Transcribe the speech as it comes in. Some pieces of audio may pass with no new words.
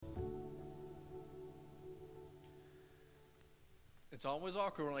It's always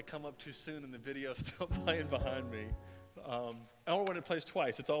awkward when I come up too soon and the video's still playing behind me. Or when it plays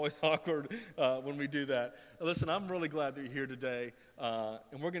twice. It's always awkward when we do that. Listen, I'm really glad that you're here today,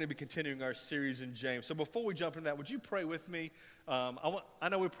 and we're going to be continuing our series in James. So before we jump into that, would you pray with me? I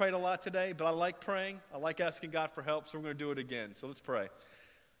know we prayed a lot today, but I like praying. I like asking God for help, so we're going to do it again. So let's pray.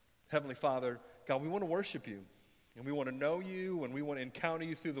 Heavenly Father, God, we want to worship you, and we want to know you, and we want to encounter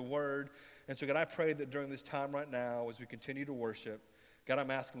you through the Word. And so, God, I pray that during this time right now, as we continue to worship, God,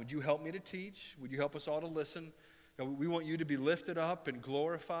 I'm asking, would you help me to teach? Would you help us all to listen? God, we want you to be lifted up and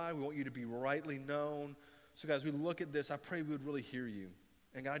glorified. We want you to be rightly known. So, God, as we look at this, I pray we would really hear you.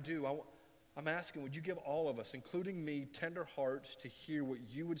 And God, I'm asking, would you give all of us, including me, tender hearts to hear what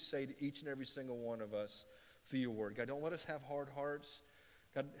you would say to each and every single one of us through your word. God, don't let us have hard hearts.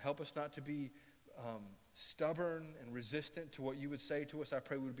 God, help us not to be stubborn and resistant to what you would say to us. I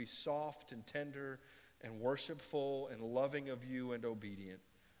pray we would be soft and tender and worshipful and loving of you and obedient.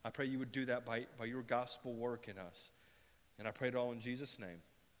 I pray you would do that by your gospel work in us. And I pray it all in Jesus' name.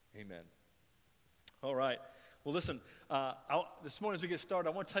 Amen. All right. Well, listen, this morning as we get started,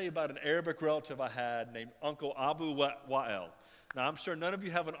 I want to tell you about an Arabic relative I had named Uncle Abu Wa'el. Now, I'm sure none of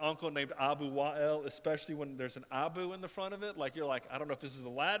you have an uncle named Abu Wa'el, especially when there's an Abu in the front of it. Like, you're like, I don't know if this is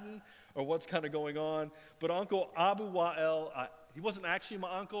Latin or what's kind of going on. But Uncle Abu Wa'el, he wasn't actually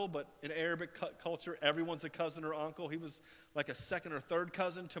my uncle, but in Arabic culture, everyone's a cousin or uncle. He was like a second or third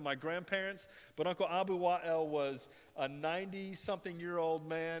cousin to my grandparents. But Uncle Abu Wa'el was a 90-something-year-old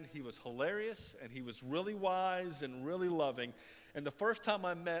man. He was hilarious, and he was really wise and really loving. And the first time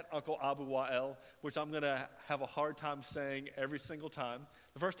I met Uncle Abu Wa'el, which I'm going to have a hard time saying every single time,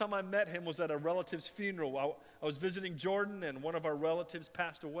 the first time I met him was at a relative's funeral. I was visiting Jordan, and one of our relatives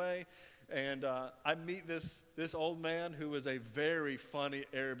passed away. And I meet this old man who is a very funny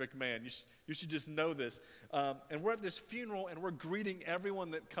Arabic man. You should just know this. And we're at this funeral, and we're greeting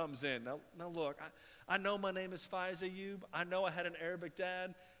everyone that comes in. Now look, I know my name is Faiz Ayub. I know I had an Arabic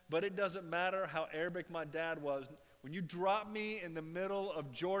dad, but it doesn't matter how Arabic my dad was. When you drop me in the middle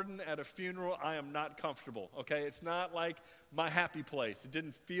of Jordan at a funeral, I am not comfortable, okay? It's not like my happy place. It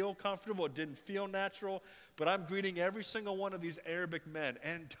didn't feel comfortable. It didn't feel natural. But I'm greeting every single one of these Arabic men,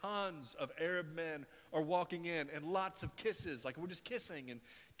 and tons of Arab men are walking in, and lots of kisses. Like, we're just kissing and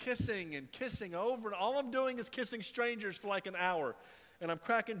kissing and kissing over. And all I'm doing is kissing strangers for like an hour. And I'm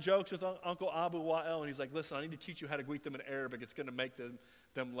cracking jokes with Uncle Abu Wa'el, and he's like, listen, I need to teach you how to greet them in Arabic. It's going to make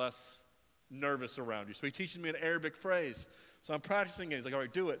them less nervous around you. So he teaches me an Arabic phrase. So I'm practicing it. He's like, all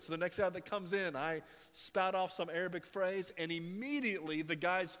right, do it. So the next guy that comes in, I spout off some Arabic phrase, and immediately the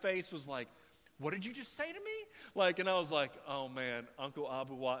guy's face was like, what did you just say to me? Like, and I was like, oh man, Uncle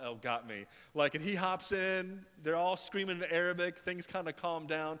Abu Wa'el got me. Like, and he hops in, they're all screaming in Arabic, things kind of calm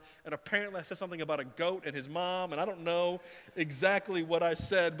down, and apparently I said something about a goat and his mom, and I don't know exactly what I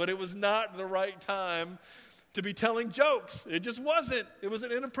said, but it was not the right time to be telling jokes. It just wasn't. It was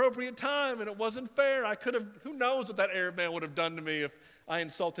an inappropriate time, and it wasn't fair. I could have, who knows what that Arab man would have done to me if I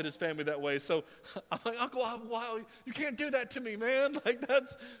insulted his family that way. So I'm like, Uncle Abu Wa'el, you can't do that to me, man. Like,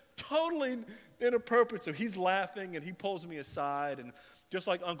 that's totally inappropriate. So he's laughing, and he pulls me aside, and just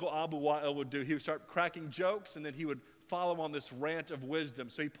like Uncle Abu Wa'el would do, he would start cracking jokes, and then he would follow on this rant of wisdom.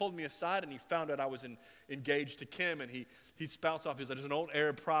 So he pulled me aside, and he found out I was engaged to Kim, and he spouts off, there's an old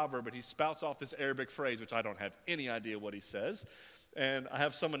Arab proverb, and he spouts off this Arabic phrase, which I don't have any idea what he says. And I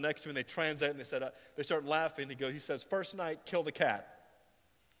have someone next to me, and they translate, and they start laughing. He says, first night, kill the cat.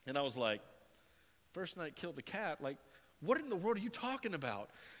 And I was like, first night, kill the cat? Like, what in the world are you talking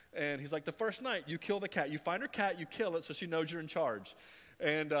about? And he's like, the first night, you kill the cat. You find her cat, you kill it, so she knows you're in charge.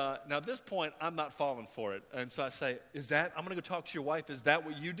 And now at this point, I'm not falling for it. And so I say, I'm going to go talk to your wife. Is that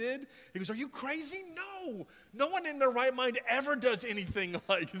what you did? He goes, are you crazy? No one in their right mind ever does anything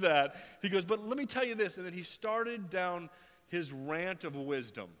like that. He goes, but let me tell you this. And then he started down his rant of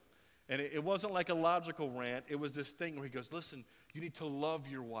wisdom. And it wasn't like a logical rant. It was this thing where he goes, listen, you need to love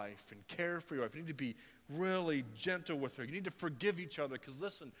your wife and care for your wife. You need to be really gentle with her. You need to forgive each other because,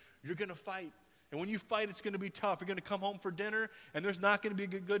 listen, you're going to fight. And when you fight, it's going to be tough. You're going to come home for dinner, and there's not going to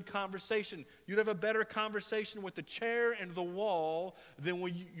be a good conversation. You'd have a better conversation with the chair and the wall than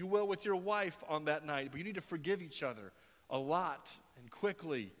when you will with your wife on that night. But you need to forgive each other a lot and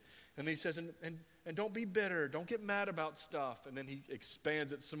quickly. And then he says, and don't be bitter. Don't get mad about stuff. And then he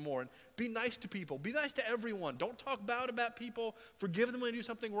expands it some more. And be nice to people. Be nice to everyone. Don't talk bad about people. Forgive them when they do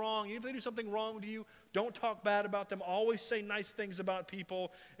something wrong. Even if they do something wrong to you, don't talk bad about them. Always say nice things about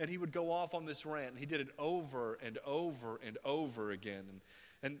people. And he would go off on this rant. And he did it over and over and over again.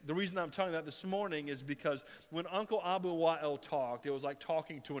 And the reason I'm telling you that this morning is because when Uncle Abu Wa'el talked, it was like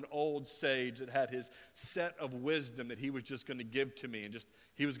talking to an old sage that had his set of wisdom that he was just going to give to me, and just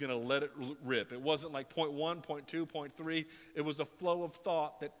he was going to let it rip. It wasn't like point 1, point 2, point 3. It was a flow of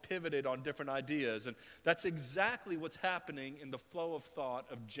thought that pivoted on different ideas. And that's exactly what's happening in the flow of thought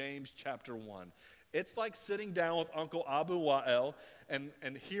of James chapter 1. It's like sitting down with Uncle Abu Wa'el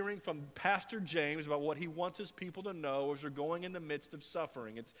and hearing from Pastor James about what he wants his people to know as they're going in the midst of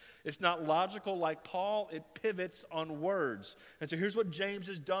suffering. It's not logical like Paul. It pivots on words. And so here's what James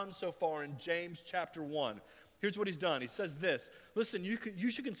has done so far in James chapter 1. Here's what he's done. He says this: listen,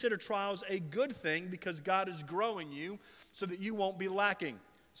 you should consider trials a good thing because God is growing you so that you won't be lacking.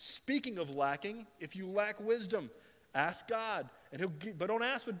 Speaking of lacking, if you lack wisdom, ask God, and but don't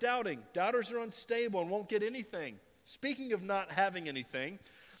ask with doubting. Doubters are unstable and won't get anything. Speaking of not having anything,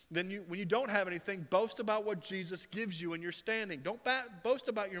 then when you don't have anything, boast about what Jesus gives you in your standing. Don't boast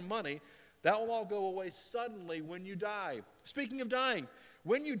about your money. That will all go away suddenly when you die. Speaking of dying,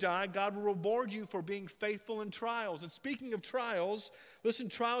 when you die, God will reward you for being faithful in trials. And speaking of trials, listen,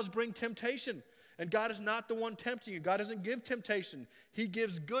 trials bring temptation. And God is not the one tempting you. God doesn't give temptation. He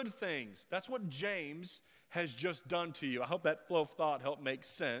gives good things. That's what James has just done to you. I hope that flow of thought helped make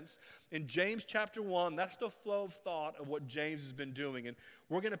sense. In James chapter 1, that's the flow of thought of what James has been doing. And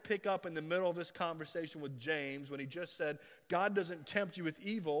we're going to pick up in the middle of this conversation with James when he just said, God doesn't tempt you with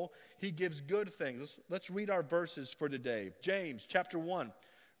evil, he gives good things. Let's read our verses for today. James chapter 1,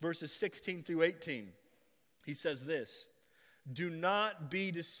 verses 16 through 18. He says this: do not be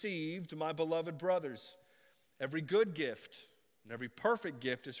deceived, my beloved brothers. Every good gift and every perfect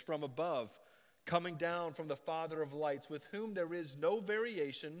gift is from above, coming down from the Father of lights, with whom there is no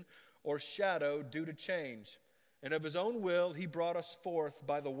variation or shadow due to change. And of his own will he brought us forth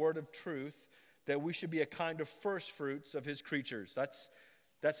by the word of truth, that we should be a kind of first fruits of his creatures. That's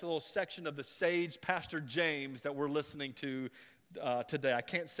a little section of the sage Pastor James that we're listening to today. I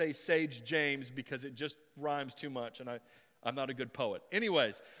can't say Sage James because it just rhymes too much, and I'm not a good poet.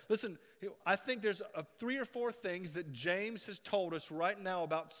 Anyways, listen, I think there's 3 or 4 things that James has told us right now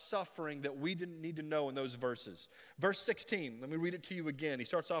about suffering that we didn't need to know in those verses. Verse 16, let me read it to you again. He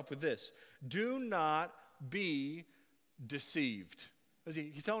starts off with this: do not be deceived.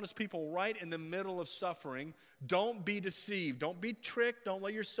 He's telling his people right in the middle of suffering, don't be deceived. Don't be tricked. Don't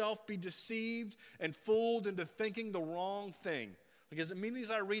let yourself be deceived and fooled into thinking the wrong thing. Because immediately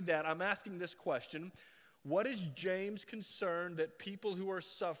as I read that, I'm asking this question: what is James concerned that people who are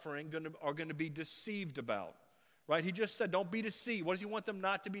suffering are going to be deceived about? Right? He just said, don't be deceived. What does he want them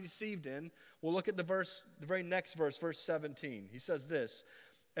not to be deceived in? Well, look at the very next verse, verse 17. He says this: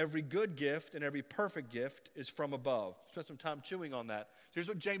 every good gift and every perfect gift is from above. Spend some time chewing on that. So here's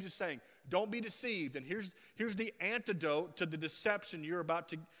what James is saying: don't be deceived. And here's the antidote to the deception you're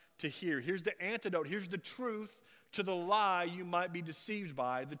about to hear. Here's the antidote. Here's the truth to the lie you might be deceived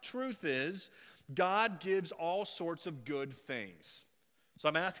by. The truth is, God gives all sorts of good things. So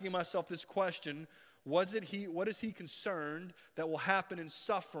I'm asking myself this question: what is he concerned that will happen in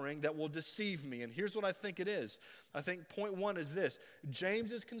suffering that will deceive me? And here's what I think it is. I think point 1 is this: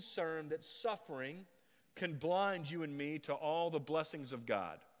 James is concerned that suffering can blind you and me to all the blessings of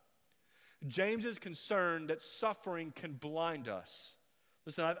God. James is concerned that suffering can blind us.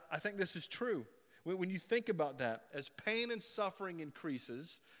 Listen, I think this is true. When you think about that, as pain and suffering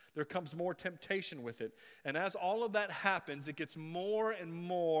increases, there comes more temptation with it. And as all of that happens, it gets more and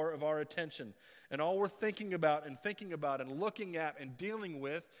more of our attention. And all we're thinking about and looking at and dealing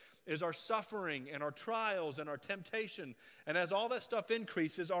with is our suffering and our trials and our temptation. And as all that stuff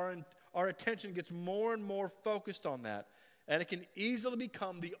increases, our attention gets more and more focused on that. And it can easily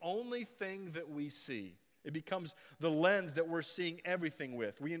become the only thing that we see. It becomes the lens that we're seeing everything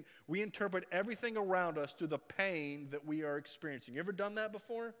with. We interpret everything around us through the pain that we are experiencing. You ever done that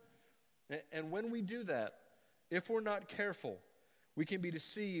before? And when we do that, if we're not careful, we can be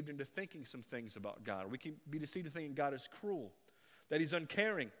deceived into thinking some things about God. We can be deceived into thinking God is cruel, that he's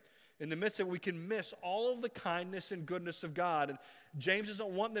uncaring. In the midst of it, we can miss all of the kindness and goodness of God. And James doesn't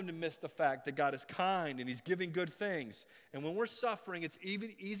want them to miss the fact that God is kind and he's giving good things. And when we're suffering, it's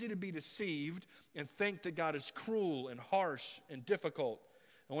even easy to be deceived and think that God is cruel and harsh and difficult.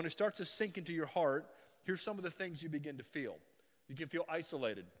 And when it starts to sink into your heart, here's some of the things you begin to feel. You can feel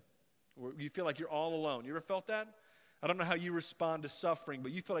isolated. Or you feel like you're all alone. You ever felt that? I don't know how you respond to suffering,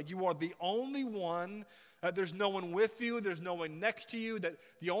 but you feel like you are the only one. There's no one with you. There's no one next to you. That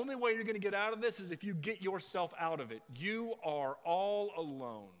the only way you're going to get out of this is if you get yourself out of it. You are all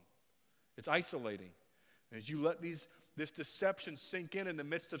alone. It's isolating. As you let this deception sink in the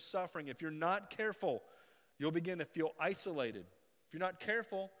midst of suffering, if you're not careful, you'll begin to feel isolated. If you're not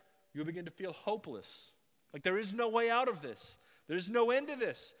careful, you'll begin to feel hopeless. Like there is no way out of this. There's no end to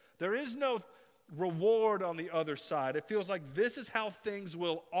this. There is no reward on the other side. It feels like this is how things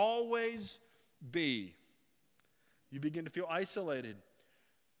will always be. You begin to feel isolated.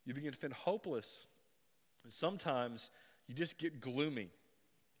 You begin to feel hopeless. And sometimes you just get gloomy.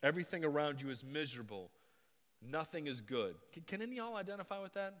 Everything around you is miserable. Nothing is good. Can any of y'all identify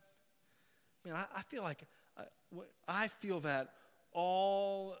with that? Man, I feel like I feel that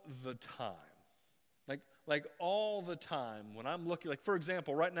all the time. Like all the time when I'm looking, like for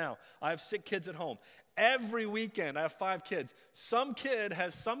example, right now, I have 6 kids at home. Every weekend, I have 5 kids. Some kid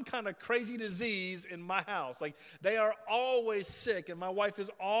has some kind of crazy disease in my house. Like they are always sick, and my wife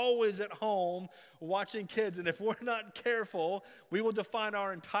is always at home watching kids. And if we're not careful, we will define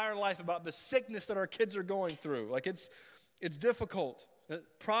our entire life about the sickness that our kids are going through. Like it's difficult.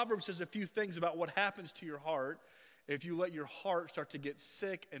 Proverbs says a few things about what happens to your heart if you let your heart start to get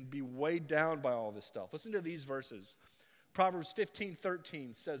sick and be weighed down by all this stuff. Listen to these verses. Proverbs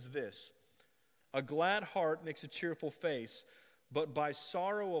 15:13 says this: "A glad heart makes a cheerful face, but by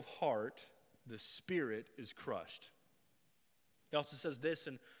sorrow of heart the spirit is crushed." He also says this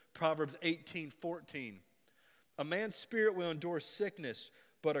in Proverbs 18:14. "A man's spirit will endure sickness,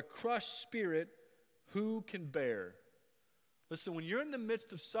 but a crushed spirit who can bear?" Listen, when you're in the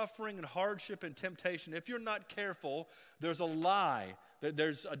midst of suffering and hardship and temptation, if you're not careful, there's a lie,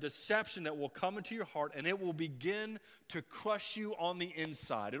 there's a deception that will come into your heart, and it will begin to crush you on the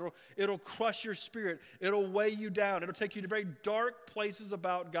inside. It'll crush your spirit. It'll weigh you down. It'll take you to very dark places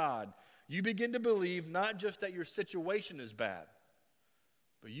about God. You begin to believe not just that your situation is bad,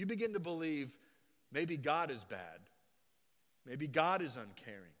 but you begin to believe maybe God is bad. Maybe God is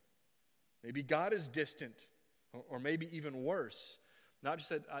uncaring. Maybe God is distant. Or maybe even worse, not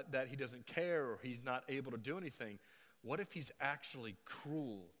just that he doesn't care or he's not able to do anything. What if he's actually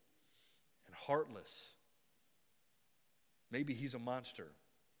cruel and heartless? Maybe he's a monster.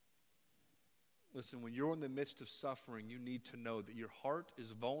 Listen, when you're in the midst of suffering, you need to know that your heart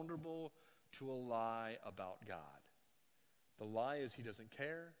is vulnerable to a lie about God. The lie is he doesn't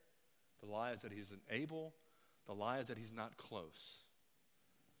care. The lie is that he isn't able. The lie is that he's not close.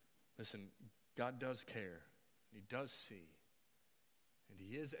 Listen, God does care. And he does see, and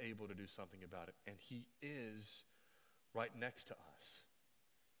he is able to do something about it, and he is right next to us.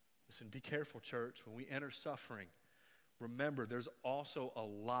 Listen, be careful, church. When we enter suffering, remember there's also a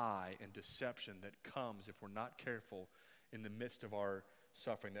lie and deception that comes if we're not careful in the midst of our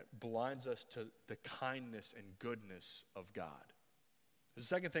suffering that blinds us to the kindness and goodness of God. The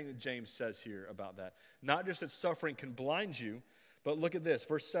second thing that James says here about that, not just that suffering can blind you, but look at this,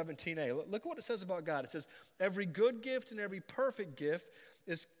 verse 17a. Look what it says about God. It says, "Every good gift and every perfect gift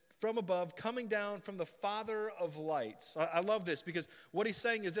is from above, coming down from the Father of lights." I love this because what he's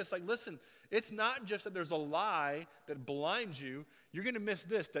saying is this, like, listen, it's not just that there's a lie that blinds you. You're going to miss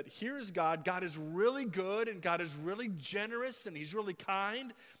this, that here's God. God is really good, and God is really generous, and he's really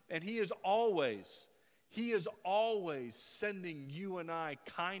kind, and he is always sending you and I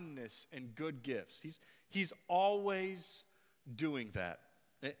kindness and good gifts. He's always doing that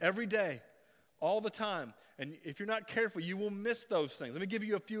every day, all the time. And if you're not careful, you will miss those things. Let me give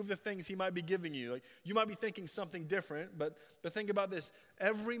you a few of the things he might be giving you. Like, you might be thinking something different, but think about this.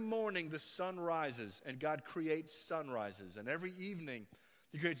 Every morning the sun rises, and God creates sunrises. And every evening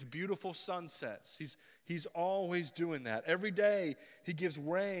he creates beautiful sunsets. He's always doing that. Every day he gives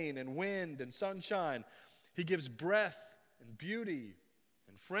rain and wind and sunshine. He gives breath and beauty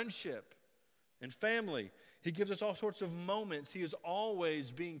and friendship and family. He gives us all sorts of moments. He is always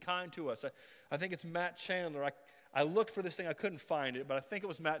being kind to us. I think it's Matt Chandler. I looked for this thing. I couldn't find it, but I think it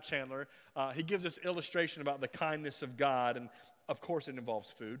was Matt Chandler. He gives this illustration about the kindness of God, and of course it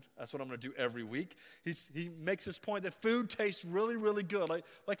involves food. That's what I'm going to do every week. He makes this point that food tastes really, really good.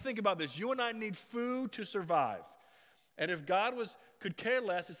 Like think about this. You and I need food to survive. And if God could care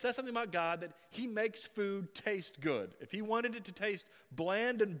less, it says something about God that he makes food taste good. If he wanted it to taste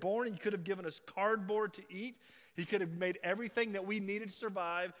bland and boring, he could have given us cardboard to eat. He could have made everything that we needed to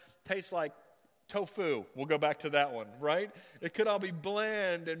survive taste like tofu. We'll go back to that one, right? It could all be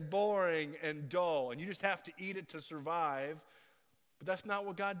bland and boring and dull, and you just have to eat it to survive. But that's not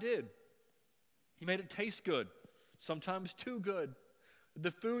what God did. He made it taste good, sometimes too good. The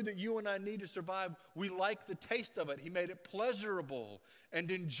food that you and I need to survive, we like the taste of it. He made it pleasurable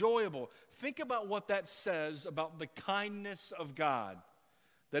and enjoyable. Think about what that says about the kindness of God.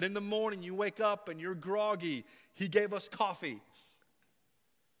 That in the morning you wake up and you're groggy. He gave us coffee.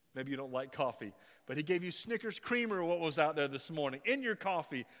 Maybe you don't like coffee, but he gave you Snickers creamer, what was out there this morning, in your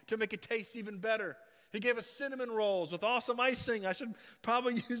coffee to make it taste even better. He gave us cinnamon rolls with awesome icing. I should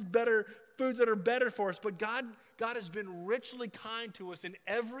probably use better foods that are better for us. But God has been richly kind to us in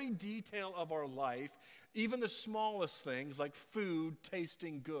every detail of our life, even the smallest things like food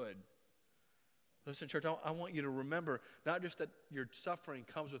tasting good. Listen, church, I want you to remember not just that your suffering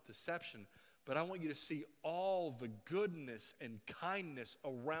comes with deception, but I want you to see all the goodness and kindness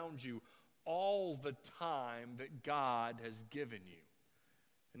around you all the time that God has given you.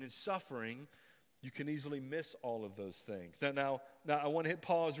 And in suffering, you can easily miss all of those things. Now I want to hit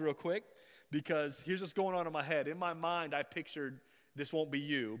pause real quick because here's what's going on in my head. In my mind, I pictured, this won't be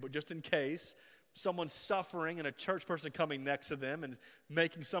you, but just in case, someone's suffering and a church person coming next to them and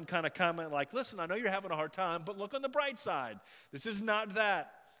making some kind of comment like, listen, I know you're having a hard time, but look on the bright side. This is not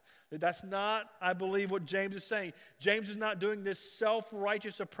that. That's not, I believe, what James is saying. James is not doing this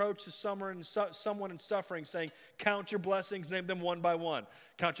self-righteous approach to someone in suffering, saying, count your blessings, name them one by one.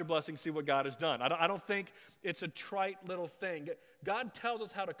 Count your blessings, see what God has done. I don't think it's a trite little thing. God tells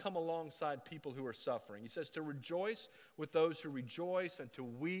us how to come alongside people who are suffering. He says to rejoice with those who rejoice and to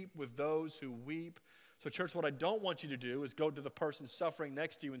weep with those who weep. So, church, what I don't want you to do is go to the person suffering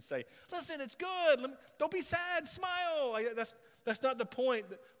next to you and say, listen, it's good. Don't be sad. Smile. That's not the point.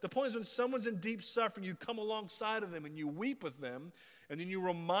 The point is when someone's in deep suffering, you come alongside of them and you weep with them, and then you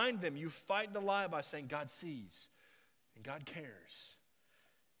remind them, you fight the lie by saying, God sees, and God cares,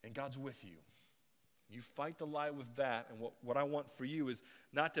 and God's with you. You fight the lie with that, and what I want for you is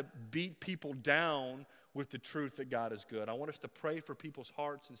not to beat people down with the truth that God is good. I want us to pray for people's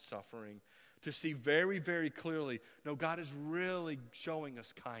hearts in suffering, to see very, very clearly, no, God is really showing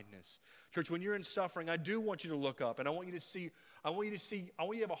us kindness. Church, when you're in suffering, I do want you to look up, and I want you to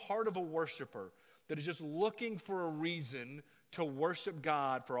have a heart of a worshiper that is just looking for a reason to worship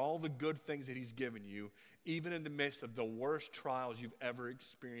God for all the good things that he's given you, even in the midst of the worst trials you've ever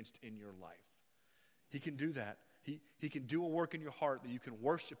experienced in your life. He can do that. He can do a work in your heart that you can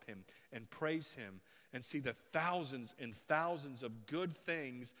worship him and praise him and see the thousands and thousands of good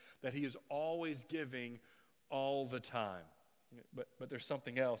things that he is always giving all the time. But there's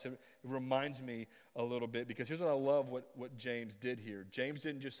something else. It reminds me a little bit, because here's what I love what James did here. James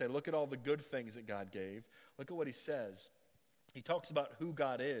didn't just say, look at all the good things that God gave. Look at what he says. He talks about who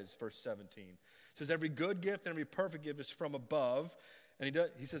God is, verse 17. He says, every good gift and every perfect gift is from above. And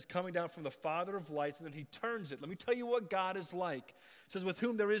he says, coming down from the Father of lights, and then he turns it. Let me tell you what God is like. He says, with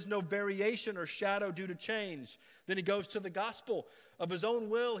whom there is no variation or shadow due to change. Then he goes to the gospel. Of his own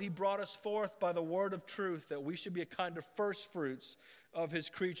will, he brought us forth by the word of truth, that we should be a kind of first fruits of his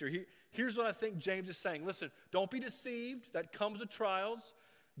creature. Here's what I think James is saying. Listen, don't be deceived. That comes with trials.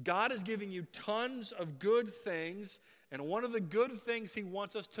 God is giving you tons of good things. And one of the good things he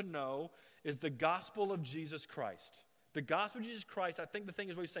wants us to know is the gospel of Jesus Christ. The gospel of Jesus Christ, I think the thing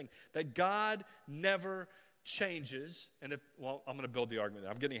is what he's saying, that God never changes. And I'm going to build the argument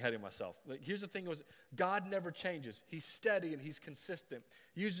there. I'm getting ahead of myself. Here's the thing, God never changes. He's steady and he's consistent.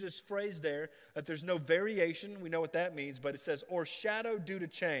 He uses this phrase there that there's no variation. We know what that means, but it says, or shadow due to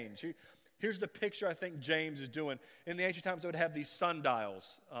change. Here's the picture I think James is doing. In the ancient times, they would have these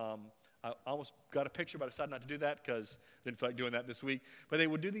sundials. I almost got a picture, but I decided not to do that because I didn't feel like doing that this week. But they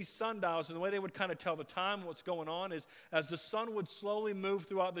would do these sundials, and the way they would kind of tell the time and what's going on is as the sun would slowly move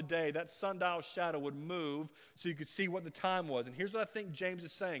throughout the day, that sundial shadow would move so you could see what the time was. And here's what I think James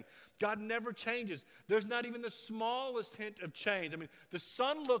is saying. God never changes. There's not even the smallest hint of change. I mean, the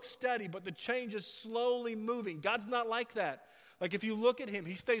sun looks steady, but the change is slowly moving. God's not like that. Like if you look at him,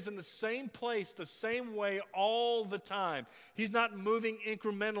 he stays in the same place, the same way all the time. He's not moving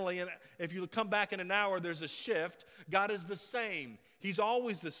incrementally, and if you come back in an hour, there's a shift. God is the same. He's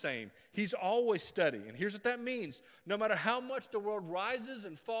always the same. He's always steady. And here's what that means. No matter how much the world rises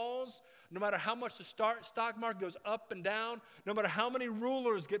and falls, no matter how much the stock market goes up and down, no matter how many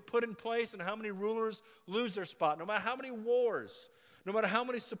rulers get put in place and how many rulers lose their spot, no matter how many wars, no matter how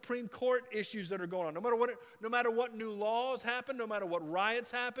many Supreme Court issues that are going on, no matter what new laws happen, no matter what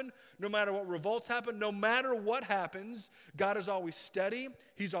riots happen, no matter what revolts happen, no matter what happens, God is always steady.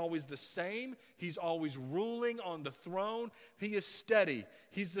 He's always the same. He's always ruling on the throne. He is steady.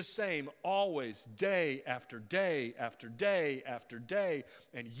 He's the same always, day after day after day after day,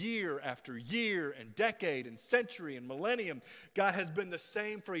 and year after year and decade and century and millennium. God has been the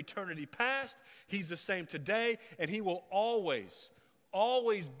same for eternity past. He's the same today, and he will always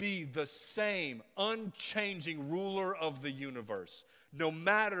be the same unchanging ruler of the universe, no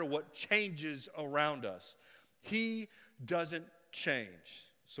matter what changes around us. He doesn't change.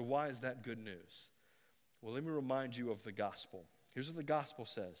 So why is that good news? Well, let me remind you of the gospel. Here's what the gospel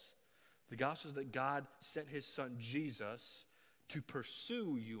says. The gospel is that God sent his son Jesus to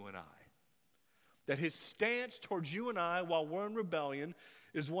pursue you and I. That his stance towards you and I while we're in rebellion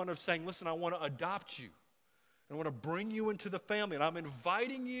is one of saying, listen, I want to adopt you. I want to bring you into the family. And I'm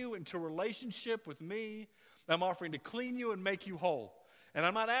inviting you into a relationship with me. I'm offering to clean you and make you whole. And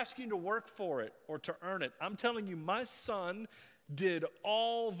I'm not asking you to work for it or to earn it. I'm telling you, my son did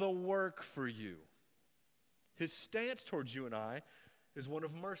all the work for you. His stance towards you and I is one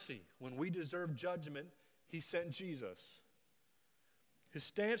of mercy. When we deserve judgment, he sent Jesus. His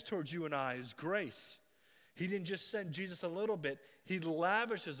stance towards you and I is grace. He didn't just send Jesus a little bit. He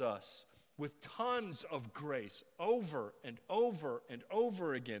lavishes us with tons of grace over and over and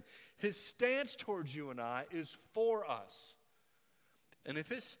over again. His stance towards you and I is for us. And if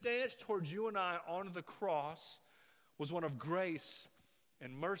his stance towards you and I on the cross was one of grace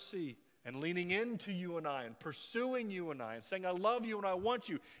and mercy and leaning into you and I and pursuing you and I and saying, I love you and I want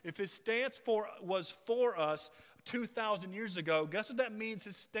you. If his stance was for us 2,000 years ago, guess what that means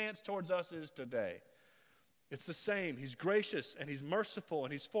his stance towards us is today? It's the same. He's gracious and he's merciful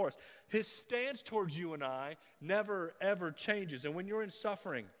and he's for us. His stance towards you and I never, ever changes. And when you're in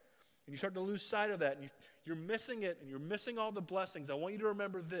suffering and you start to lose sight of that and you're missing it and you're missing all the blessings, I want you to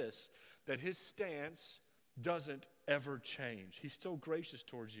remember this, that his stance doesn't ever change. He's still gracious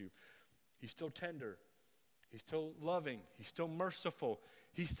towards you. He's still tender. He's still loving. He's still merciful.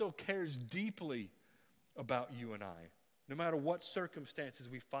 He still cares deeply about you and I. No matter what circumstances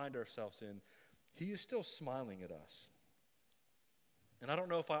we find ourselves in, he is still smiling at us. And I don't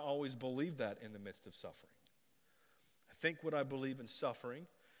know if I always believe that in the midst of suffering. I think what I believe in suffering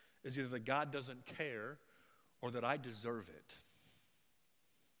is either that God doesn't care or that I deserve it.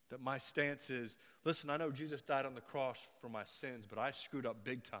 That my stance is, listen, I know Jesus died on the cross for my sins, but I screwed up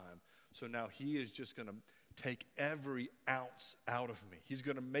big time. So now he is just going to take every ounce out of me. He's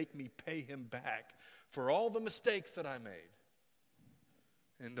going to make me pay him back for all the mistakes that I made.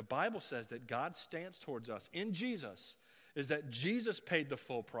 And the Bible says that God's stance towards us in Jesus is that Jesus paid the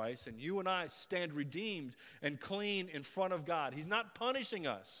full price and you and I stand redeemed and clean in front of God. He's not punishing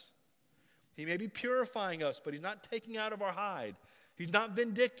us. He may be purifying us, but he's not taking out of our hide. He's not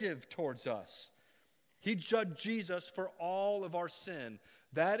vindictive towards us. He judged Jesus for all of our sin.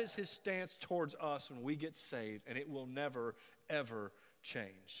 That is his stance towards us when we get saved, and it will never, ever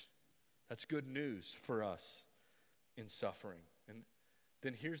change. That's good news for us in suffering. And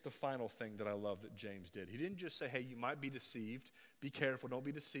then here's the final thing that I love that James did. He didn't just say, hey, you might be deceived. Be careful, don't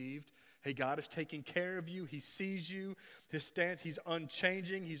be deceived. Hey, God is taking care of you. He sees you. His stance, he's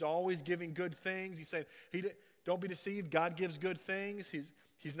unchanging. He's always giving good things. He's saying, don't be deceived. God gives good things.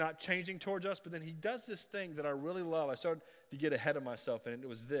 He's not changing towards us. But then he does this thing that I really love. I started to get ahead of myself, and it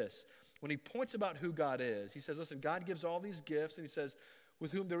was this. When he points about who God is, he says, listen, God gives all these gifts, and he says,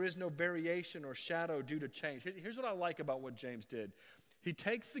 with whom there is no variation or shadow due to change. Here's what I like about what James did. He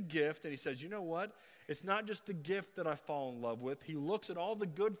takes the gift and he says, you know what? It's not just the gift that I fall in love with. He looks at all the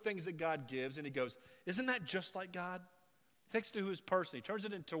good things that God gives and he goes, isn't that just like God? He takes it to his person. He turns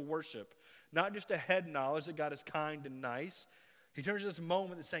it into worship. Not just a head knowledge that God is kind and nice. He turns to this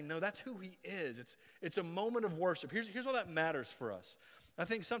moment that's saying, no, that's who he is. It's a moment of worship. Here's why that matters for us. I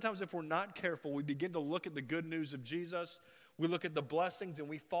think sometimes if we're not careful, we begin to look at the good news of Jesus. We look at the blessings and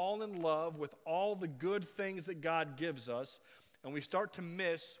we fall in love with all the good things that God gives us. And we start to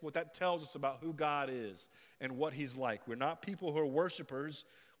miss what that tells us about who God is and what he's like. We're not people who are worshipers.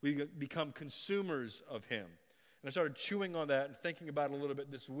 We become consumers of him. And I started chewing on that and thinking about it a little bit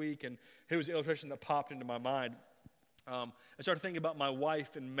this week. And here was the illustration that popped into my mind. I started thinking about my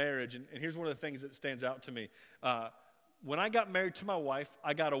wife and marriage. And here's one of the things that stands out to me. When I got married to my wife,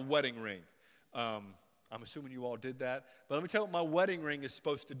 I got a wedding ring. I'm assuming you all did that. But let me tell you what my wedding ring is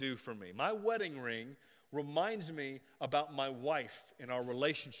supposed to do for me. My wedding ring reminds me about my wife and our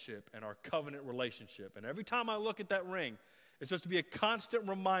relationship and our covenant relationship. And every time I look at that ring, it's supposed to be a constant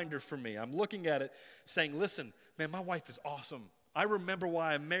reminder for me. I'm looking at it saying, listen, man, my wife is awesome. I remember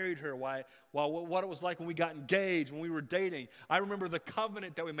why I married her, what it was like when we got engaged, when we were dating. I remember the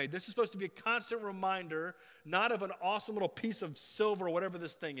covenant that we made. This is supposed to be a constant reminder, not of an awesome little piece of silver or whatever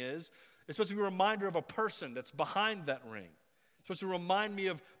this thing is. It's supposed to be a reminder of a person that's behind that ring. It's supposed to remind me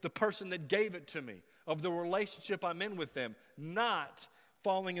of the person that gave it to me, of the relationship I'm in with them, not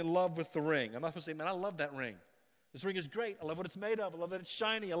falling in love with the ring. I'm not supposed to say, man, I love that ring. This ring is great. I love what it's made of. I love that it's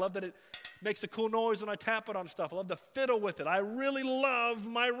shiny. I love that it makes a cool noise when I tap it on stuff. I love to fiddle with it. I really love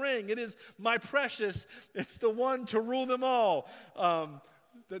my ring. It is my precious. It's the one to rule them all.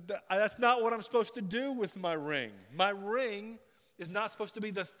 That's not what I'm supposed to do with my ring. My ring is not supposed to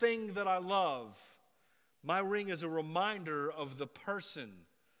be the thing that I love. My ring is a reminder of the person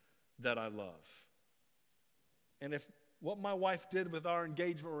that I love. And if what my wife did with our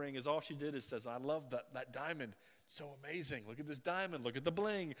engagement ring is all she did is says, I love that diamond. It's so amazing. Look at this diamond. Look at the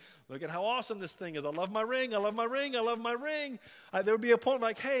bling. Look at how awesome this thing is. I love my ring. I love my ring. I love my ring. There would be a point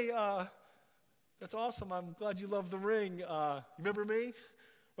like, hey, that's awesome. I'm glad you love the ring. You remember me?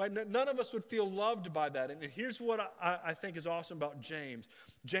 Right? None of us would feel loved by that. And here's what I think is awesome about James.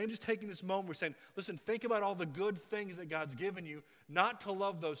 James is taking this moment. We're saying, listen, think about all the good things that God's given you, not to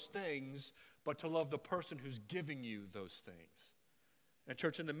love those things, but to love the person who's giving you those things. And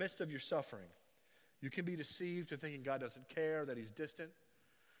church, in the midst of your suffering, you can be deceived to thinking God doesn't care, that he's distant.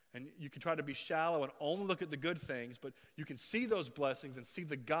 And you can try to be shallow and only look at the good things, but you can see those blessings and see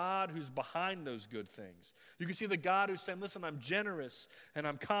the God who's behind those good things. You can see the God who's saying, listen, I'm generous and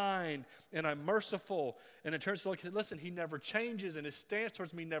I'm kind and I'm merciful. And it turns to look, listen, he never changes and his stance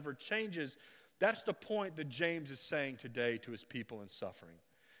towards me never changes. That's the point that James is saying today to his people in suffering.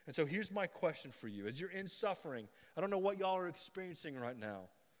 And so here's my question for you. As you're in suffering, I don't know what y'all are experiencing right now,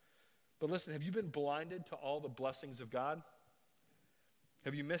 but listen, have you been blinded to all the blessings of God?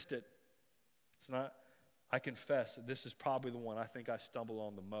 Have you missed it? It's not. I confess that this is probably the one I think I stumble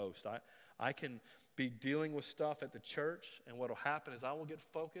on the most. I can be dealing with stuff at the church, and what will happen is I will get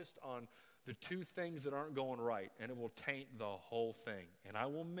focused on the two things that aren't going right, and it will taint the whole thing. And I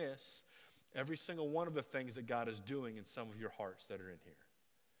will miss every single one of the things that God is doing in some of your hearts that are in here.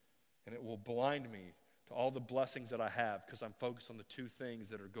 And it will blind me to all the blessings that I have because I'm focused on the two things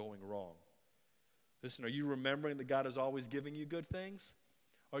that are going wrong. Listen, are you remembering that God is always giving you good things?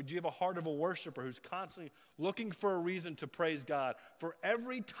 Or do you have a heart of a worshiper who's constantly looking for a reason to praise God for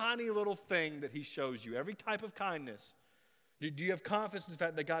every tiny little thing that he shows you, every type of kindness? Do you have confidence in the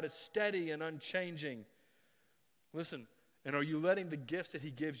fact that God is steady and unchanging? Listen, and are you letting the gifts that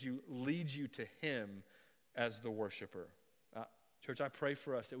he gives you lead you to him as the worshiper? Church, I pray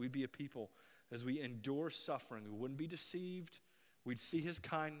for us that we be a people as we endure suffering. We wouldn't be deceived. We'd see his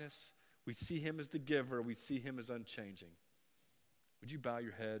kindness. We'd see him as the giver. We'd see him as unchanging. Would you bow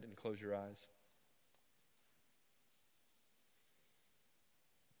your head and close your eyes?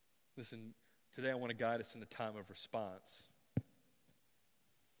 Listen, today I want to guide us in a time of response.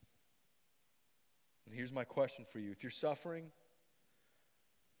 And here's my question for you. If you're suffering,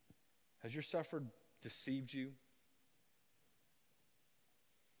 has your suffering deceived you?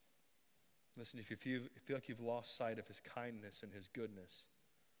 Listen, if you feel like you've lost sight of his kindness and his goodness,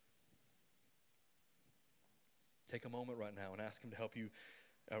 take a moment right now and ask him to help you.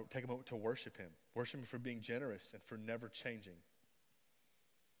 Take a moment to worship him. Worship him for being generous and for never changing.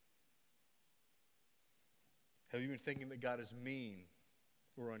 Have you been thinking that God is mean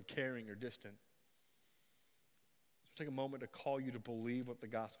or uncaring or distant? So take a moment to call you to believe what the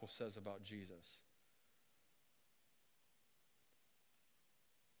gospel says about Jesus.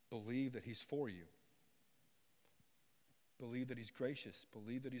 Believe that he's for you. Believe that he's gracious.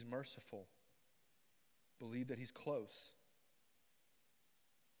 Believe that he's merciful. Believe that he's close.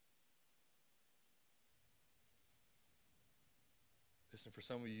 Listen, for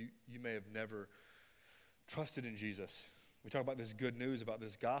some of you, you may have never trusted in Jesus. We talk about this good news, about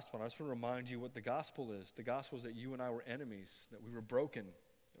this gospel, and I just want to remind you what the gospel is. The gospel is that you and I were enemies, that we were broken,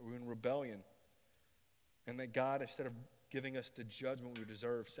 that we were in rebellion, and that God, instead of giving us the judgment we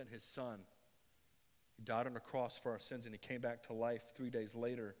deserve, sent his son. He died on the cross for our sins, and he came back to life 3 days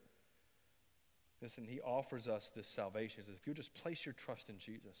later. Listen, he offers us this salvation. He says, if you'll just place your trust in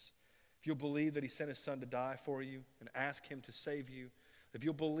Jesus, if you'll believe that he sent his son to die for you and ask him to save you, if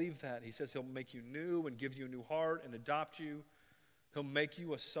you'll believe that, he says he'll make you new and give you a new heart and adopt you. He'll make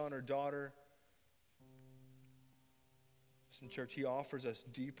you a son or daughter. Listen, church, he offers us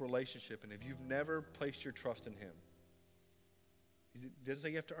deep relationship, and if you've never placed your trust in him, it doesn't say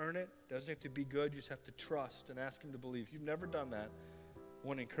you have to earn it. It doesn't have to be good. You just have to trust and ask him to believe. If you've never done that, I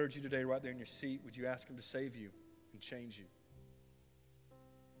want to encourage you today right there in your seat. Would you ask him to save you and change you?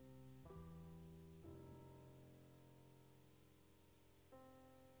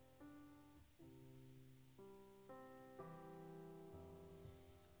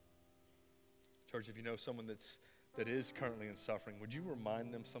 Church, if you know someone that is currently in suffering, would you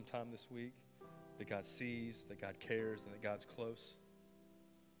remind them sometime this week that God sees, that God cares, and that God's close?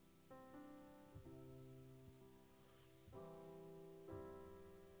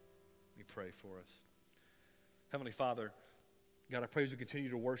 Pray for us. Heavenly Father, God, I pray as we continue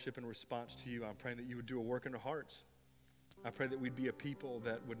to worship in response to you, I'm praying that you would do a work in our hearts. I pray that we'd be a people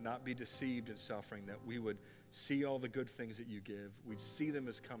that would not be deceived in suffering, that we would see all the good things that you give. We'd see them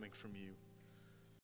as coming from you.